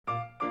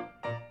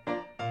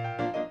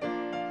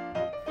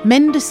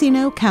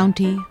Mendocino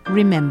County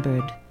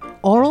Remembered.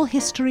 Oral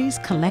histories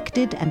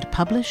collected and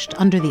published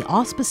under the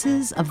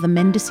auspices of the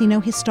Mendocino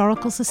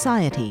Historical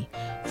Society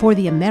for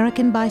the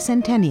American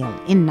Bicentennial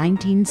in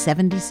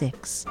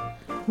 1976.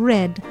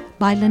 Read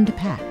by Linda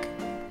Pack.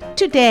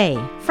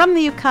 Today, from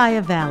the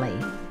Ukiah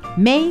Valley,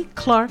 May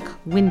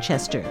Clarke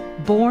Winchester,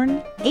 born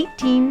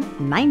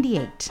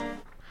 1898.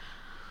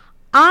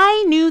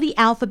 I knew the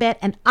alphabet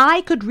and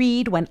I could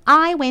read when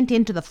I went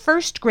into the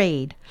first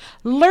grade.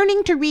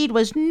 Learning to read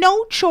was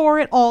no chore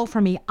at all for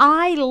me.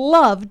 I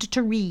loved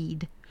to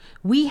read.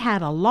 We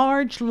had a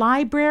large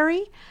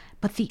library,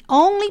 but the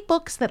only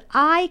books that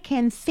I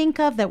can think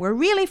of that were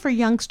really for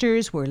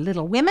youngsters were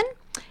Little Women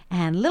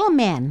and Little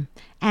Men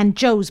and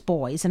Joe's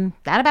Boys, and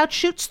that about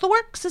shoots the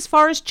works as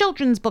far as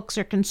children's books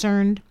are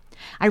concerned.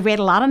 I read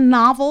a lot of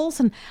novels,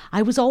 and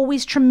I was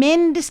always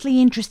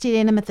tremendously interested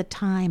in them at the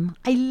time.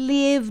 I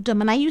lived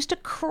them, and I used to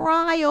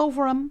cry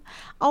over them.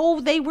 Oh,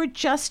 they were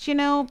just,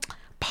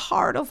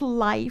 part of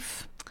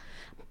life.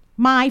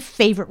 My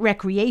favorite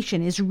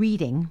recreation is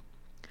reading.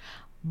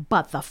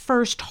 But the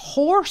first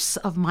horse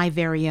of my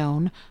very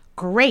own,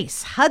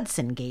 Grace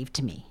Hudson gave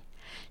to me.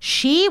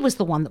 She was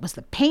the one that was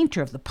the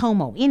painter of the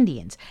Pomo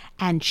Indians,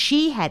 and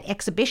she had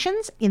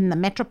exhibitions in the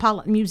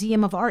Metropolitan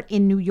Museum of Art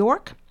in New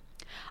York.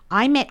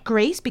 I met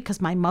Grace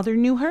because my mother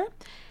knew her,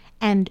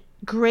 and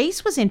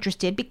Grace was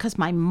interested because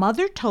my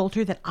mother told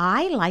her that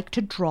I liked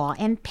to draw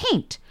and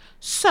paint.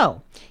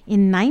 So,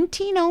 in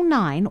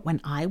 1909, when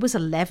I was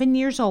 11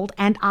 years old,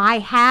 and I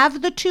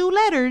have the 2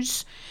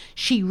 letters,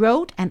 she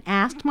wrote and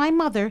asked my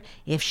mother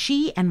if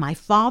she and my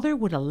father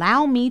would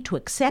allow me to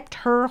accept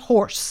her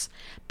horse,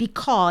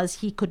 because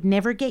he could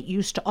never get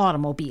used to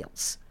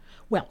automobiles.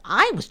 Well,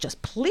 I was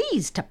just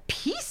pleased to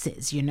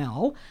pieces,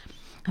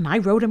 And I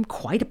wrote him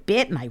quite a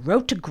bit, and I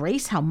wrote to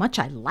Grace how much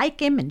I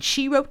like him, and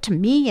she wrote to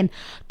me and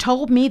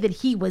told me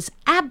that he was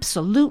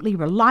absolutely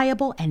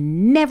reliable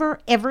and never,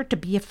 ever to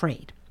be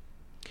afraid.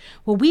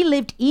 Well, we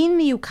lived in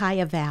the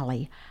Ukiah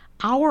Valley.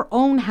 Our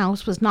own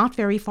house was not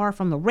very far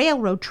from the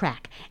railroad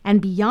track,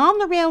 and beyond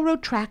the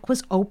railroad track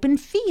was open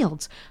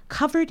fields,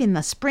 covered in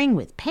the spring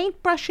with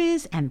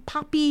paintbrushes and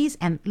poppies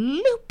and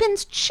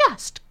lupins,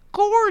 just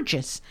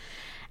gorgeous.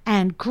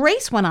 And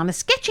Grace went on a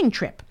sketching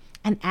trip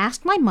and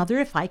asked my mother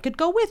if I could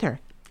go with her.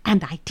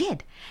 And I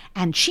did.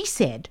 And she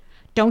said,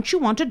 "Don't you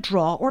want to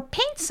draw or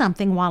paint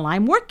something while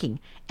I'm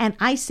working?" And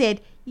I said,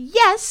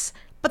 "Yes,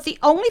 but the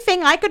only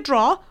thing I could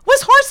draw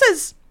was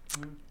horses."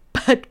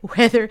 But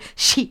whether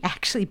she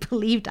actually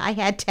believed I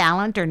had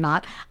talent or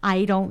not,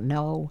 I don't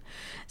know.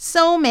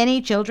 So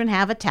many children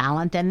have a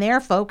talent, and their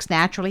folks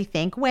naturally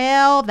think,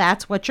 well,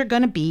 that's what you're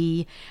going to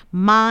be.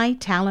 My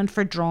talent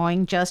for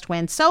drawing just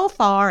went so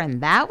far,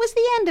 and that was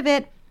the end of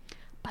it.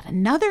 But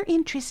another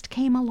interest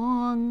came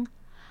along.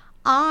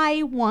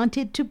 I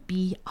wanted to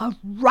be a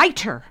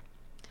writer.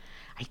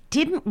 I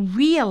didn't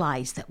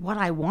realize that what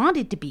I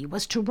wanted to be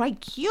was to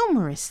write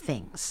humorous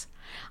things.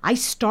 I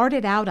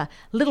started out a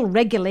little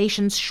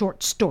regulations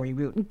short story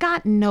route and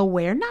got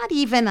nowhere, not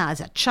even as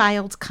a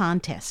child's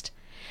contest.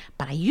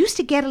 But I used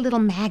to get a little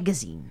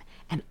magazine,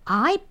 and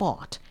I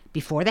bought,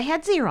 before they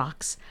had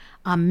Xerox,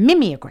 a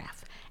mimeograph.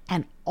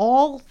 And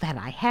all that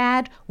I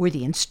had were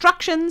the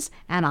instructions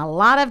and a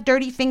lot of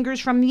dirty fingers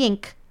from the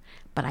ink.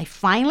 But I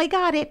finally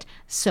got it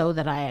so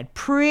that I had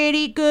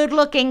pretty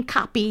good-looking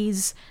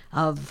copies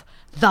of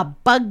the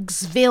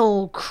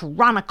Bugsville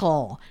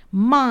Chronicle,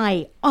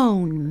 my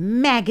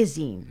own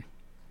magazine.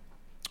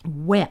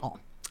 Well,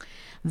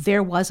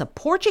 there was a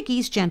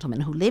Portuguese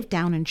gentleman who lived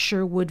down in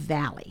Sherwood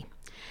Valley.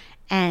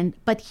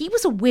 But he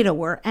was a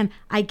widower, and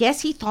I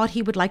guess he thought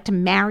he would like to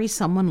marry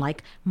someone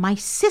like my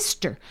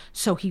sister.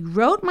 So he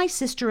wrote my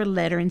sister a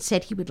letter and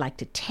said he would like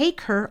to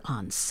take her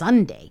on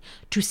Sunday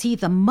to see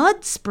the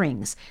mud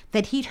springs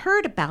that he'd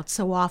heard about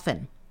so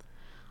often.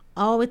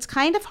 Oh, it's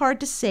kind of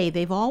hard to say.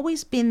 They've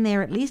always been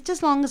there, at least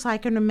as long as I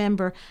can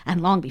remember, and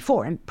long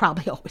before, and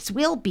probably always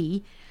will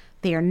be.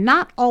 They are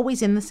not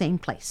always in the same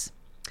place.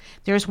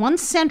 There's one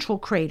central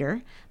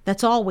crater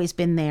that's always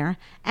been there,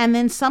 and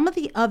then some of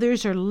the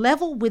others are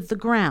level with the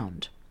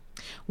ground.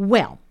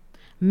 Well,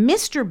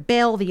 Mr.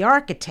 Bell, the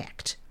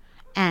architect,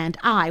 and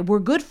I were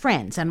good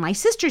friends, and my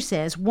sister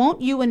says,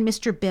 "Won't you and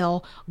Mr.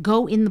 Bell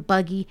go in the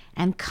buggy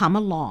and come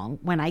along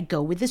when I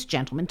go with this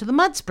gentleman to the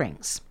mud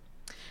springs?"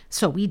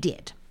 So we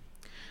did.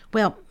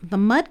 Well, the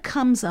mud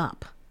comes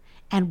up,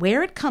 and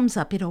where it comes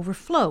up, it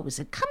overflows.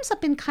 It comes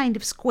up in kind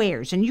of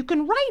squares, and you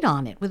can write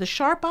on it with a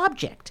sharp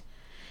object.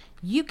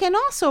 You can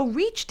also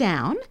reach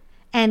down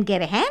and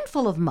get a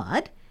handful of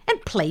mud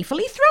and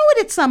playfully throw it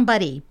at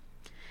somebody.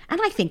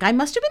 And I think I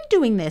must have been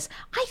doing this.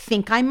 I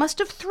think I must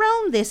have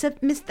thrown this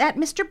at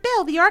Mr.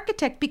 Bell, the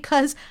architect,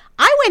 because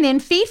I went in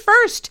feet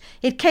first.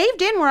 It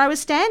caved in where I was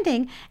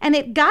standing, and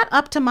it got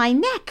up to my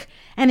neck,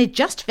 and it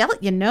just felt,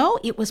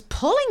 it was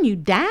pulling you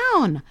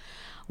down.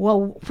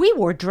 Well, we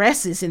wore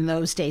dresses in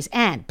those days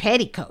and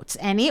petticoats,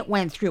 and it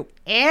went through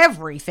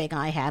everything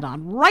I had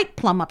on, right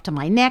plumb up to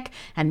my neck,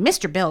 and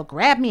Mr. Bell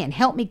grabbed me and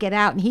helped me get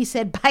out, and he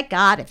said, "By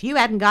God, if you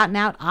hadn't gotten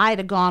out, I'd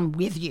have gone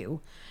with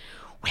you."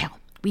 Well,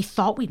 We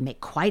thought we'd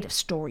make quite a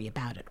story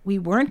about it. We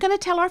weren't going to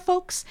tell our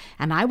folks,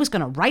 and I was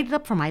going to write it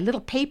up for my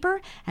little paper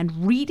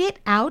and read it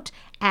out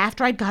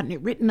after I'd gotten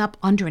it written up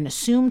under an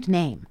assumed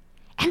name.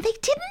 And they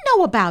didn't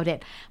know about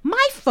it.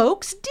 My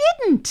folks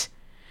didn't.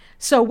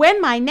 So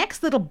when my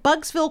next little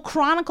Bugsville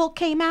Chronicle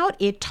came out,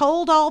 it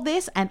told all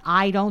this, and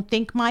I don't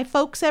think my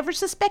folks ever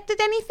suspected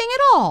anything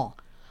at all.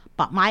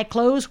 But my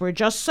clothes were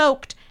just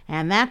soaked,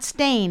 and that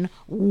stain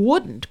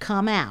wouldn't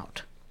come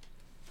out.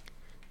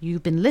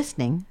 You've been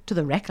listening to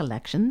the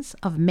recollections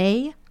of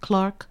May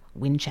Clarke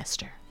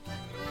Winchester.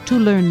 To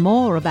learn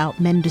more about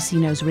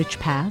Mendocino's rich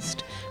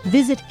past,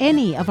 visit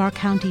any of our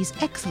county's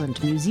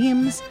excellent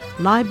museums,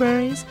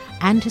 libraries,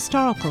 and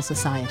historical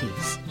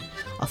societies.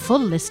 A full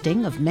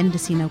listing of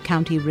Mendocino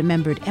County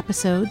Remembered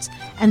episodes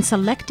and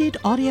selected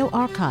audio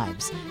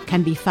archives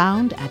can be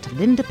found at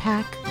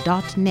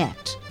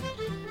lindapack.net.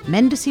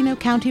 Mendocino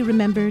County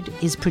Remembered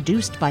is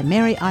produced by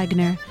Mary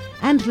Eigner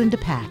and Linda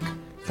Pack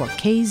for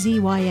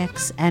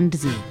KZYX and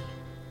Z.